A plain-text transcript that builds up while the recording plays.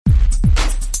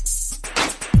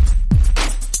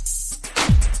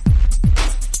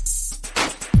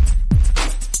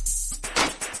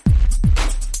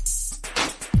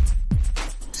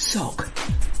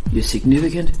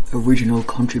Significant Original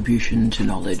Contribution to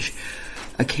Knowledge,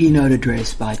 a keynote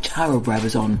address by Tara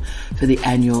Brabazon for the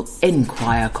annual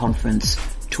Enquire Conference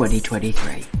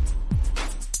 2023.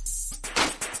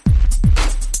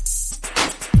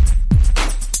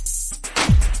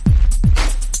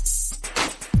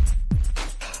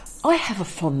 I have a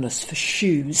fondness for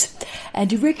shoes,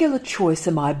 and irregular choice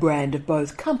are my brand of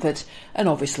both comfort and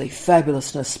obviously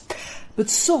fabulousness. But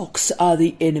socks are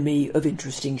the enemy of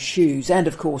interesting shoes and,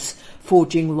 of course,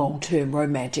 forging long-term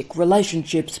romantic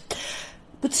relationships.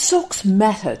 But socks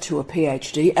matter to a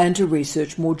PhD and to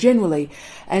research more generally,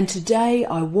 and today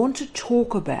I want to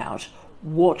talk about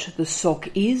what the sock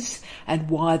is and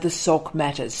why the sock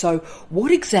matters. So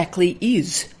what exactly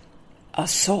is a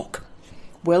sock?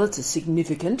 Well, it's a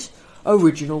significant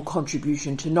original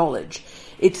contribution to knowledge.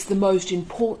 It's the most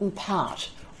important part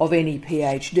of any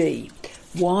PhD.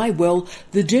 Why? Well,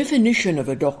 the definition of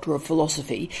a Doctor of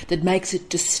Philosophy that makes it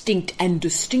distinct and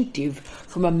distinctive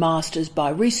from a Master's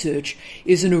by research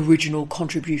is an original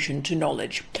contribution to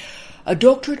knowledge. A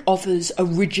doctorate offers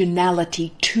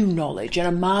originality to knowledge, and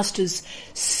a master's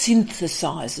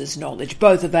synthesises knowledge.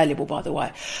 Both are valuable, by the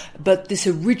way. But this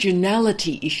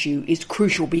originality issue is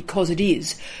crucial because it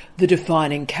is the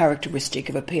defining characteristic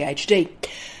of a PhD.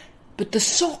 But the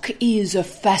sock is a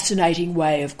fascinating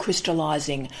way of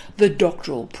crystallising the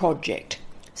doctoral project.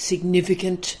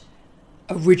 Significant,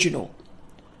 original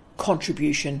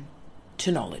contribution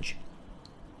to knowledge.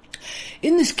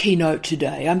 In this keynote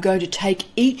today, I'm going to take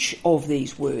each of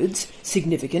these words,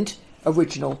 significant,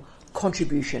 original,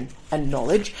 contribution and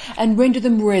knowledge, and render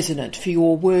them resonant for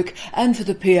your work and for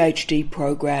the PhD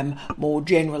program more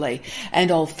generally. And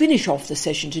I'll finish off the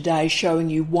session today showing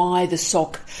you why the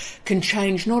sock can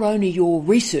change not only your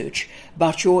research,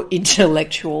 but your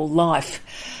intellectual life.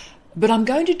 But I'm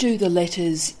going to do the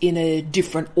letters in a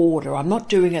different order. I'm not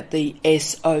doing it the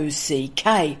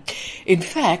S-O-C-K. In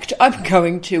fact, I'm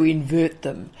going to invert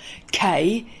them.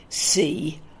 K-C-O-S.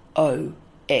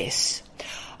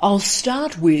 I'll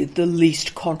start with the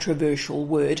least controversial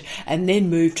word and then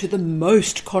move to the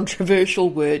most controversial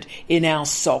word in our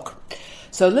sock.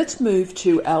 So let's move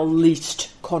to our least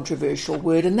controversial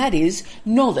word, and that is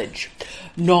knowledge.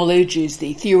 Knowledge is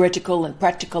the theoretical and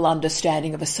practical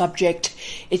understanding of a subject.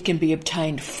 It can be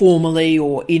obtained formally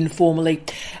or informally,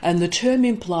 and the term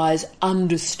implies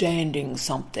understanding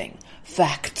something,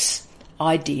 facts,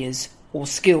 ideas, or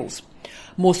skills.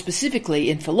 More specifically,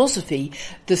 in philosophy,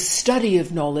 the study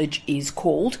of knowledge is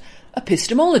called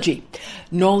epistemology.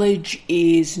 Knowledge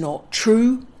is not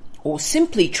true or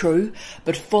simply true,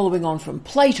 but following on from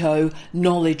Plato,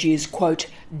 knowledge is, quote,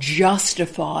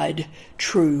 justified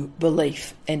true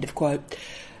belief, end of quote.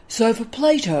 So for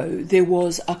Plato, there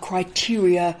was a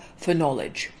criteria for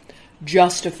knowledge: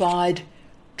 justified,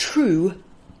 true,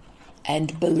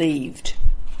 and believed.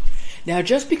 Now,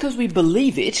 just because we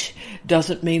believe it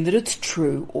doesn't mean that it's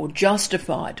true or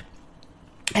justified.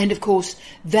 And of course,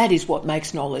 that is what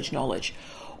makes knowledge knowledge.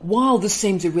 While this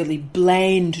seems a really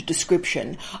bland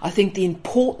description, I think the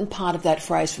important part of that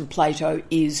phrase from Plato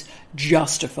is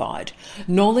justified.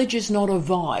 Knowledge is not a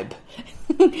vibe.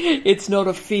 It's not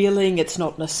a feeling. It's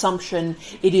not an assumption.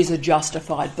 It is a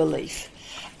justified belief.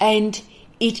 And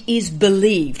it is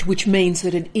believed, which means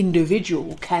that an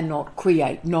individual cannot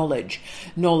create knowledge.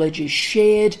 Knowledge is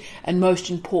shared, and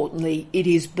most importantly, it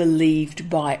is believed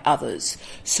by others.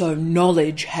 So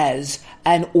knowledge has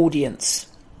an audience.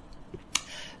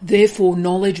 Therefore,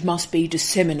 knowledge must be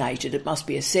disseminated, it must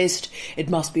be assessed, it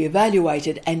must be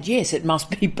evaluated, and yes, it must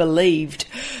be believed.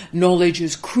 Knowledge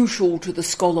is crucial to the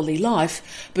scholarly life,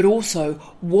 but also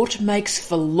what makes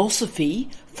philosophy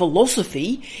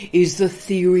is the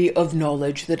theory of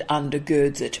knowledge that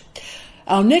undergirds it.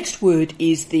 Our next word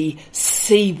is the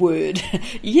C word.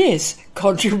 Yes,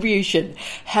 contribution.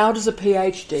 How does a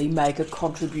PhD make a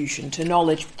contribution to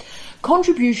knowledge?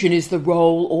 Contribution is the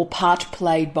role or part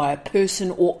played by a person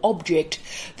or object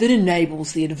that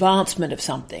enables the advancement of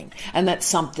something, and that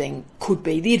something could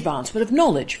be the advancement of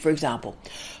knowledge, for example.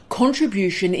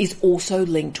 Contribution is also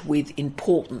linked with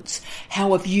importance.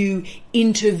 How have you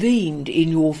intervened in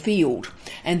your field,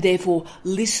 and therefore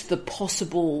list the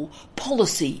possible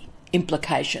policy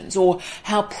implications, or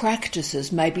how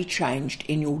practices may be changed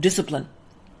in your discipline.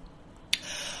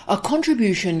 A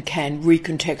contribution can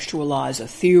recontextualise a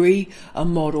theory, a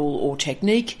model or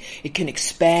technique. It can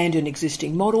expand an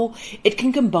existing model. It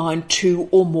can combine two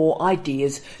or more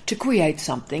ideas to create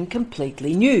something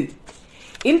completely new.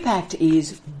 Impact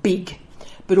is big,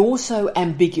 but also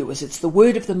ambiguous. It's the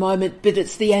word of the moment, but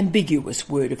it's the ambiguous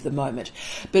word of the moment.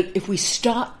 But if we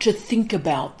start to think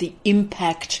about the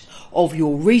impact of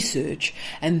your research,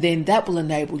 and then that will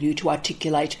enable you to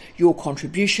articulate your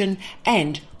contribution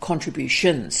and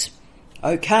contributions.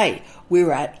 Okay,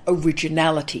 we're at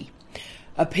originality.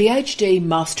 A PhD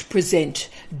must present,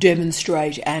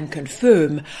 demonstrate and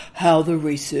confirm how the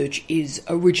research is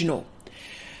original.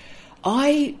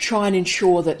 I try and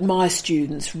ensure that my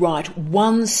students write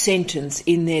one sentence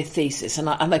in their thesis,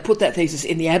 and they put that thesis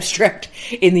in the abstract,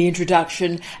 in the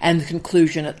introduction and the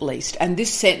conclusion at least. And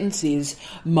this sentence is,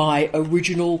 "My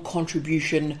original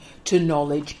contribution to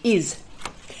knowledge is."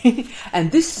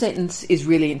 And this sentence is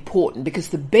really important because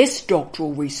the best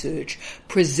doctoral research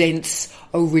presents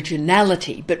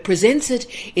originality, but presents it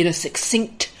in a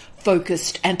succinct,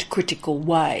 focused and critical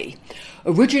way.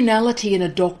 Originality in a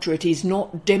doctorate is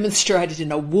not demonstrated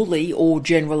in a woolly or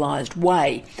generalised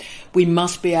way. We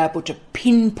must be able to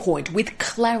pinpoint with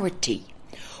clarity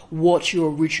what your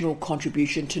original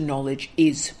contribution to knowledge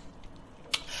is.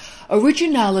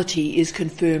 Originality is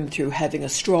confirmed through having a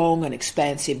strong and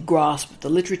expansive grasp of the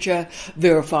literature,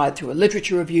 verified through a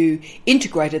literature review,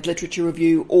 integrated literature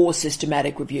review or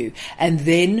systematic review, and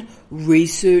then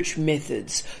research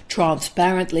methods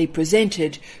transparently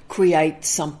presented create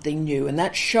something new. And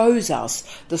that shows us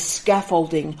the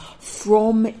scaffolding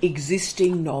from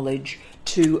existing knowledge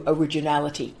to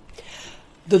originality.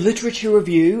 The literature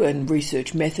review and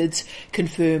research methods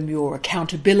confirm your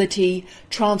accountability,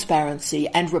 transparency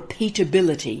and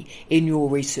repeatability in your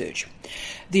research.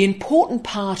 The important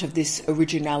part of this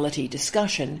originality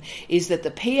discussion is that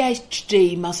the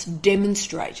PhD must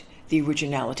demonstrate the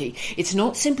originality. It's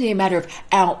not simply a matter of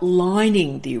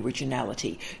outlining the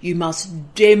originality. You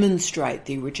must demonstrate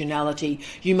the originality.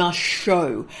 You must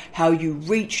show how you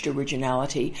reached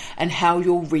originality and how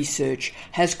your research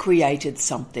has created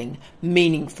something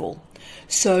meaningful.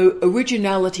 So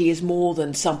originality is more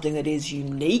than something that is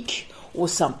unique or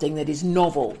something that is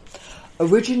novel.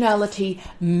 Originality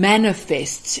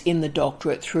manifests in the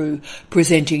doctorate through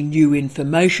presenting new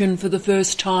information for the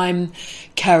first time,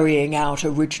 carrying out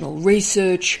original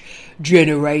research,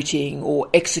 generating or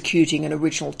executing an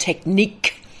original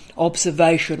technique,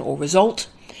 observation or result,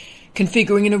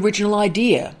 configuring an original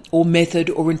idea or method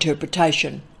or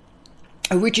interpretation.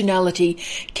 Originality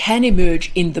can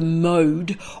emerge in the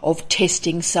mode of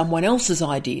testing someone else's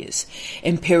ideas,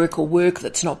 empirical work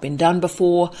that's not been done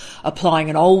before, applying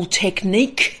an old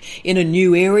technique in a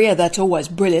new area, that's always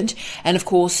brilliant, and of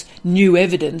course new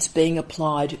evidence being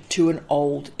applied to an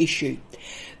old issue.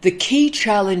 The key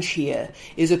challenge here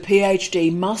is a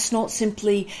PhD must not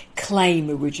simply claim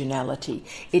originality,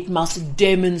 it must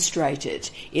demonstrate it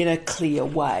in a clear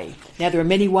way. Now there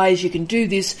are many ways you can do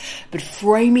this, but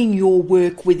framing your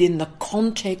work within the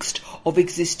context of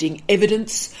existing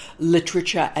evidence,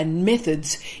 literature and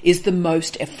methods is the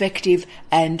most effective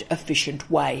and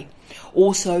efficient way.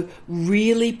 Also,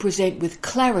 really present with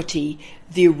clarity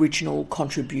the original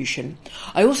contribution.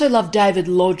 I also love David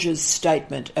Lodge's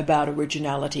statement about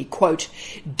originality, quote,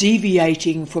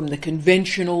 deviating from the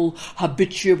conventional,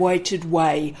 habituated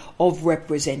way of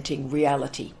representing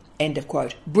reality, end of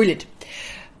quote. Brilliant.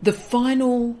 The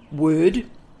final word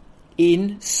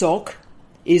in SOC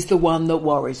is the one that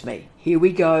worries me. Here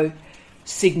we go,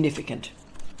 significant.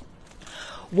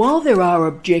 While there are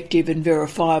objective and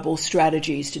verifiable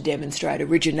strategies to demonstrate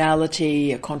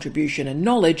originality, a contribution and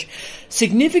knowledge,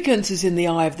 significance is in the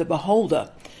eye of the beholder.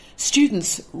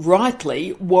 Students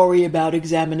rightly worry about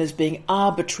examiners being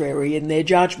arbitrary in their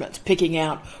judgments, picking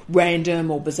out random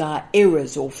or bizarre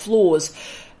errors or flaws.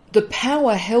 The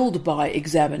power held by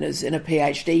examiners in a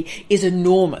PhD is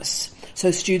enormous. So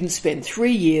students spend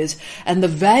 3 years, and the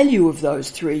value of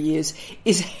those 3 years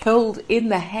is held in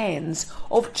the hands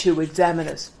of 2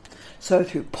 examiners. So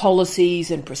through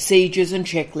policies and procedures and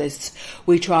checklists,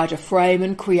 we try to frame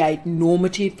and create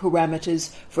normative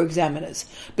parameters for examiners.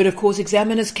 But of course,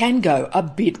 examiners can go a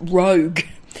bit rogue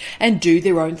and do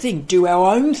their own thing, do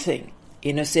our own thing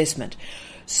in assessment.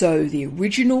 So the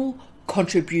original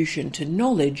contribution to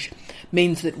knowledge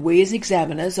means that we as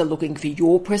examiners are looking for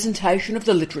your presentation of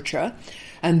the literature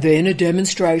and then a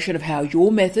demonstration of how your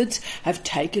methods have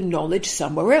taken knowledge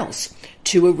somewhere else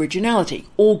to originality.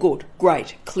 All good,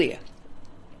 great, clear.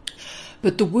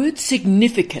 But the word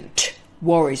significant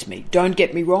worries me. Don't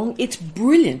get me wrong, it's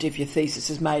brilliant if your thesis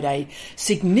has made a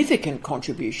significant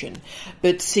contribution,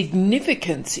 but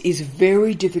significance is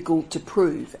very difficult to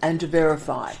prove and to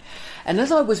verify. And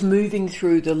as I was moving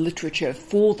through the literature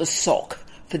for the SOC,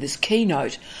 for this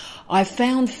keynote, I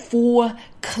found 4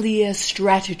 clear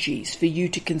strategies for you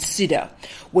to consider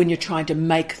when you're trying to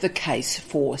make the case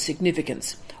for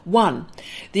significance. 1,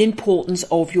 the importance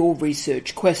of your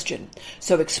research question.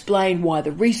 So explain why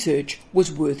the research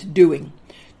was worth doing.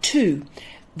 2,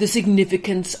 the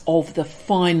significance of the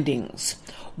findings.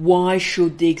 Why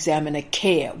should the examiner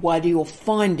care? Why do your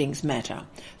findings matter?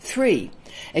 3,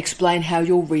 explain how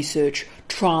your research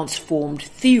transformed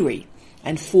theory.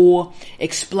 And 4,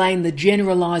 explain the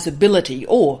generalizability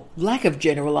or lack of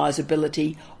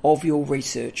generalizability of your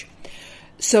research.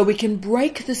 So we can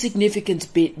break the significance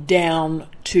bit down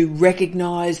to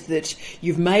recognise that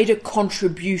you've made a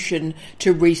contribution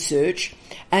to research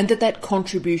and that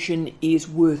contribution is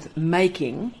worth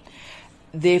making.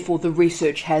 Therefore, the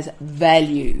research has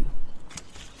value.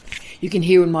 You can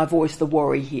hear in my voice the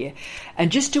worry here.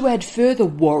 And just to add further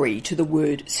worry to the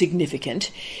word significant,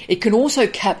 it can also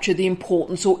capture the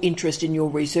importance or interest in your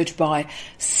research by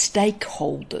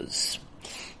stakeholders.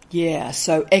 Yeah,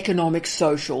 so economic,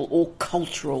 social or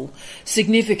cultural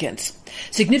significance.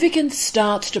 Significance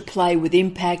starts to play with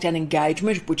impact and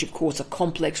engagement, which of course are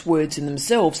complex words in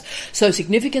themselves. So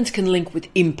significance can link with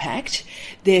impact.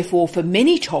 Therefore, for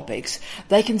many topics,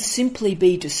 they can simply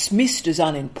be dismissed as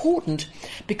unimportant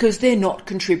because they're not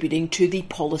contributing to the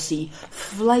policy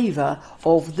flavour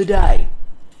of the day.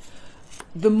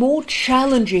 The more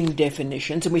challenging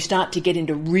definitions, and we start to get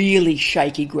into really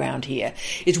shaky ground here,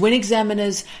 is when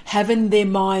examiners have in their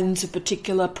minds a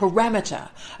particular parameter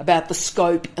about the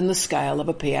scope and the scale of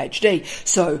a PhD.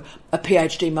 So a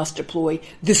PhD must deploy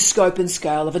the scope and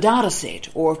scale of a data set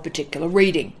or of particular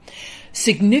reading.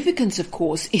 Significance, of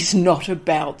course, is not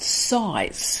about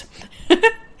size.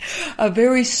 A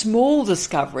very small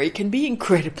discovery can be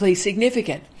incredibly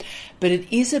significant, but it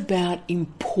is about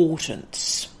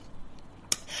importance.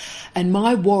 And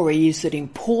my worry is that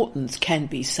importance can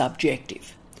be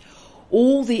subjective.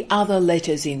 All the other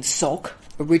letters in SOC,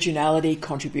 originality,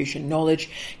 contribution, knowledge,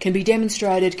 can be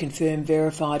demonstrated, confirmed,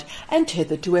 verified, and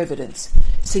tethered to evidence.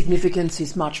 Significance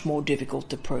is much more difficult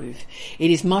to prove. It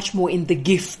is much more in the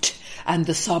gift and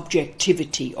the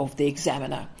subjectivity of the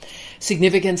examiner.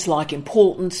 Significance, like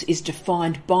importance, is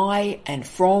defined by and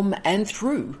from and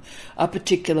through a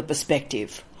particular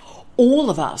perspective. All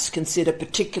of us consider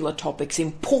particular topics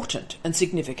important and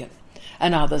significant,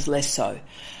 and others less so.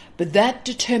 But that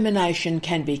determination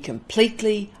can be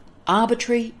completely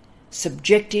arbitrary,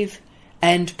 subjective,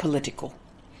 and political.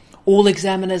 All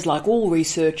examiners, like all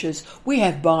researchers, we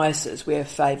have biases. We have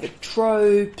favoured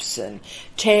tropes and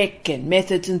tech and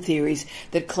methods and theories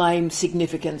that claim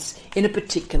significance in a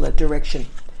particular direction.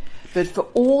 But for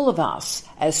all of us,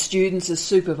 as students, as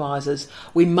supervisors,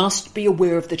 we must be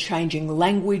aware of the changing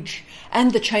language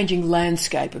and the changing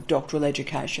landscape of doctoral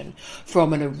education,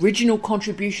 from an original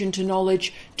contribution to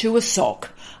knowledge to a SOC,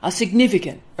 a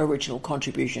significant original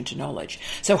contribution to knowledge.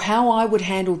 So how I would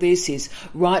handle this is,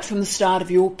 right from the start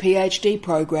of your PhD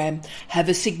program, have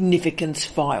a significance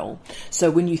file.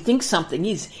 So when you think something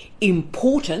is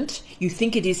important, you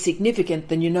think it is significant,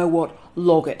 then you know what?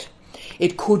 Log it.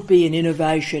 It could be an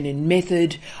innovation in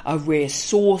method, a rare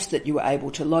source that you were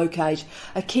able to locate,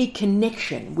 a key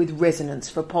connection with resonance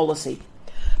for policy.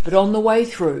 But on the way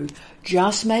through,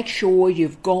 just make sure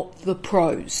you've got the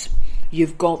prose.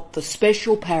 You've got the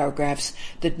special paragraphs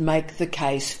that make the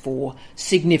case for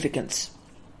significance.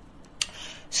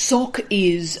 SOC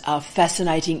is a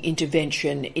fascinating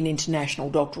intervention in international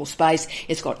doctoral space.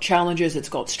 It's got challenges, it's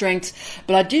got strengths,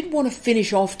 but I did want to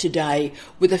finish off today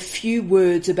with a few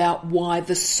words about why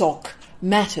the SOC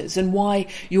matters and why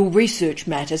your research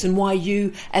matters and why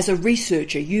you, as a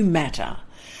researcher, you matter.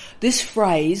 This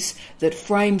phrase that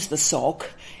frames the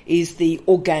SOC is the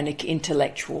organic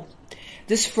intellectual.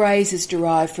 This phrase is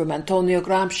derived from Antonio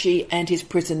Gramsci and his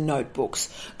prison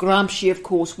notebooks. Gramsci, of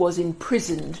course, was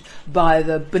imprisoned by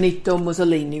the Benito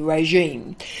Mussolini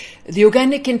regime. The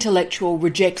organic intellectual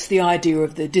rejects the idea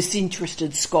of the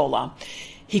disinterested scholar.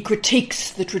 He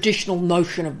critiques the traditional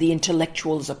notion of the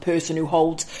intellectual as a person who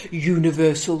holds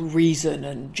universal reason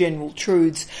and general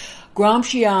truths.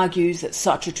 Gramsci argues that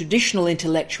such a traditional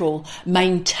intellectual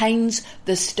maintains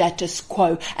the status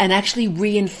quo and actually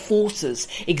reinforces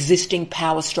existing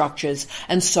power structures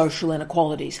and social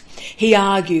inequalities. He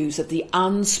argues that the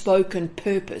unspoken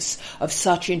purpose of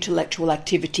such intellectual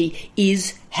activity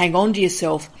is, hang on to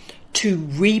yourself, to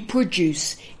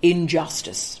reproduce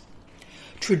injustice.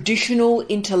 Traditional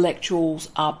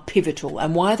intellectuals are pivotal.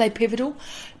 And why are they pivotal?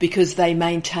 Because they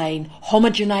maintain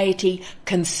homogeneity,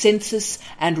 consensus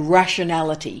and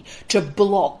rationality to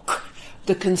block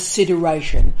the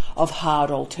consideration of hard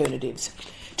alternatives.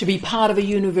 To be part of a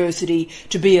university,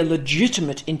 to be a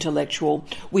legitimate intellectual,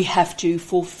 we have to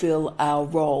fulfil our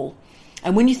role.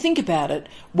 And when you think about it,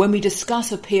 when we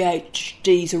discuss a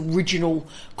PhD's original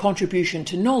contribution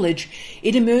to knowledge,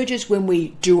 it emerges when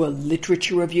we do a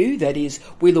literature review, that is,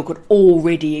 we look at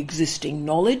already existing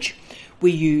knowledge,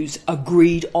 we use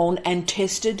agreed on and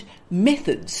tested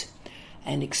methods,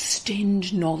 and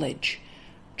extend knowledge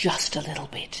just a little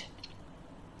bit.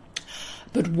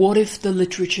 But what if the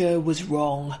literature was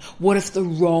wrong? What if the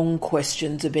wrong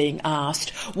questions are being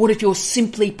asked? What if you're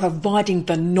simply providing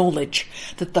the knowledge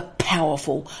that the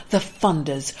powerful, the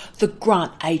funders, the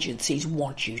grant agencies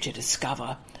want you to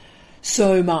discover?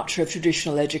 So much of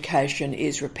traditional education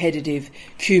is repetitive,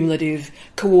 cumulative,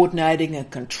 coordinating and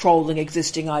controlling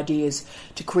existing ideas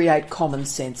to create common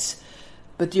sense.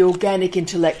 But the organic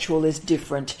intellectual is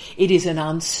different. It is an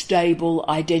unstable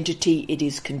identity. It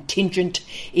is contingent.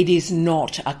 It is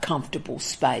not a comfortable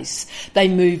space. They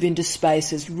move into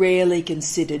spaces rarely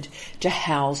considered to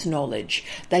house knowledge.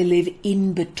 They live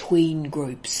in between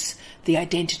groups. The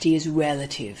identity is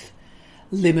relative,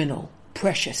 liminal,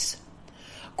 precious.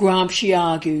 Gramsci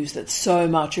argues that so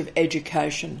much of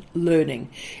education,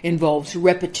 learning, involves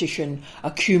repetition,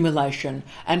 accumulation,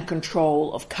 and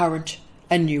control of current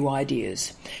and new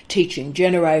ideas, teaching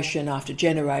generation after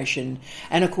generation,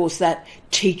 and of course that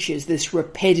teaches this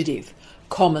repetitive,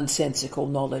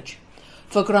 commonsensical knowledge.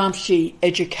 For Gramsci,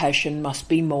 education must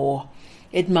be more.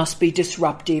 It must be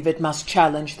disruptive, it must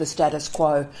challenge the status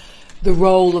quo. The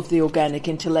role of the organic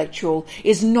intellectual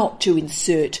is not to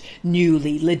insert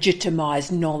newly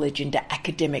legitimised knowledge into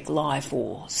academic life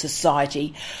or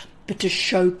society, but to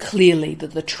show clearly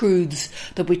that the truths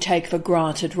that we take for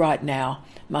granted right now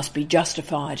must be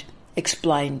justified,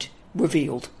 explained,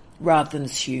 revealed, rather than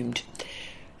assumed.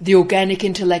 The organic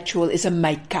intellectual is a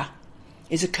maker,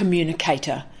 is a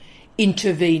communicator,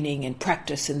 intervening in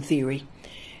practice and theory.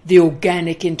 The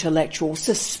organic intellectual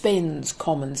suspends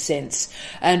common sense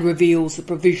and reveals the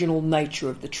provisional nature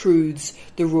of the truths,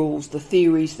 the rules, the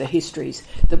theories, the histories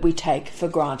that we take for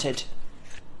granted.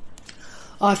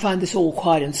 I find this all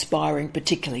quite inspiring,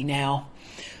 particularly now.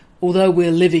 Although we're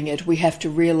living it, we have to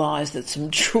realise that some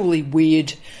truly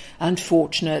weird,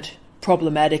 unfortunate,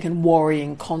 problematic and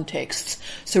worrying contexts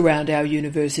surround our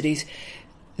universities.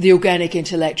 The organic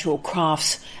intellectual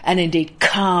crafts and indeed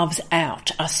carves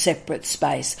out a separate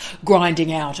space,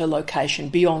 grinding out a location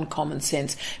beyond common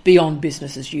sense, beyond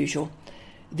business as usual.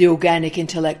 The organic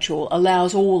intellectual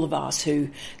allows all of us who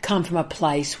come from a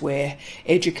place where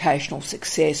educational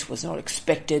success was not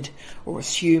expected or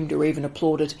assumed or even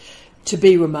applauded to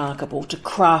be remarkable, to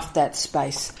craft that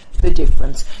space for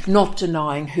difference, not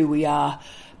denying who we are,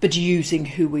 but using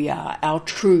who we are, our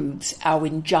truths, our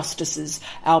injustices,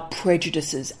 our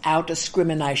prejudices, our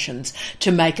discriminations,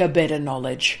 to make a better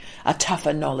knowledge, a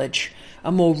tougher knowledge,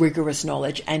 a more rigorous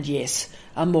knowledge, and yes,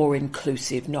 a more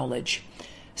inclusive knowledge.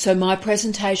 So my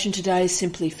presentation today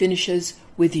simply finishes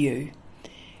with you.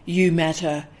 You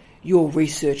matter, your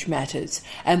research matters,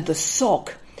 and the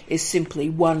SOC is simply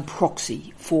one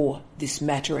proxy for this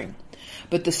mattering.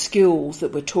 But the skills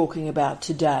that we're talking about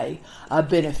today are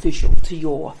beneficial to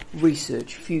your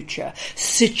research future.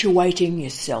 Situating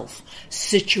yourself,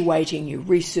 situating your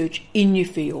research in your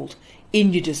field,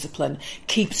 in your discipline,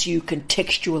 keeps you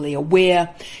contextually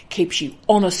aware, keeps you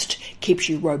honest, keeps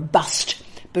you robust,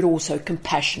 but also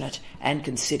compassionate and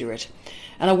considerate.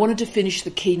 And I wanted to finish the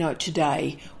keynote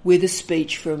today with a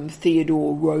speech from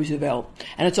Theodore Roosevelt,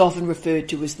 and it's often referred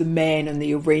to as the man in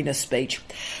the arena speech.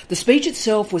 The speech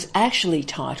itself was actually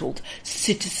titled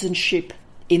Citizenship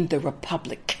in the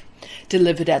Republic,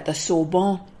 delivered at the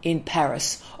Sorbonne in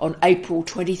Paris on April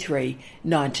 23,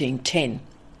 1910.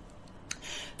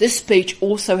 This speech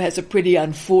also has a pretty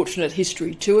unfortunate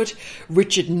history to it.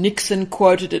 Richard Nixon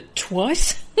quoted it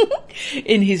twice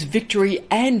in his victory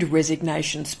and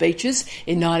resignation speeches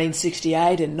in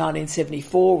 1968 and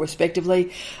 1974,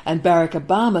 respectively, and Barack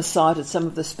Obama cited some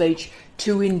of the speech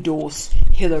to endorse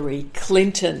Hillary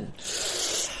Clinton.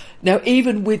 Now,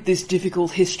 even with this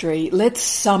difficult history, let's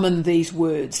summon these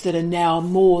words that are now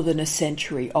more than a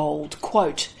century old.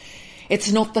 Quote,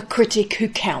 "It's not the critic who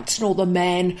counts, nor the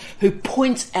man who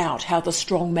points out how the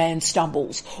strong man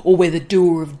stumbles, or where the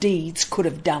doer of deeds could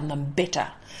have done them better.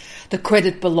 The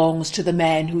credit belongs to the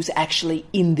man who's actually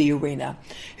in the arena,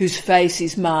 whose face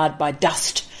is marred by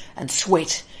dust and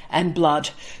sweat and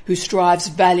blood, who strives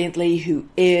valiantly, who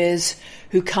errs,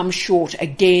 who comes short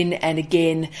again and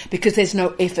again, because there's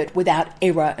no effort without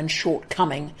error and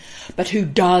shortcoming, but who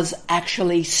does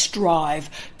actually strive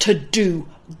to do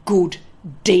good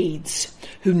deeds,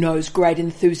 who knows great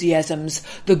enthusiasms,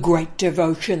 the great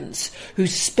devotions, who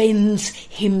spends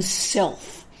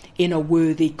himself in a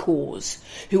worthy cause,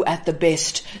 who at the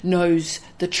best knows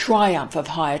the triumph of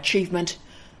high achievement,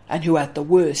 and who at the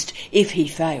worst, if he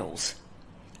fails,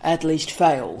 at least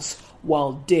fails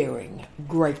while daring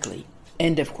greatly."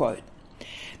 End of quote.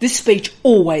 This speech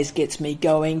always gets me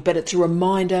going, but it's a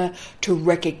reminder to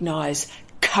recognise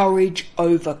courage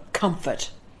over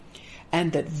comfort,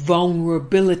 and that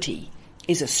vulnerability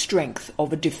is a strength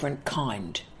of a different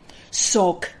kind.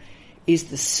 SOC is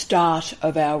the start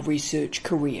of our research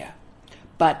career,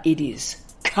 but it is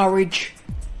courage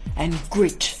and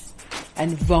grit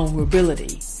and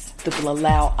vulnerability that will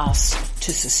allow us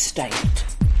to sustain it.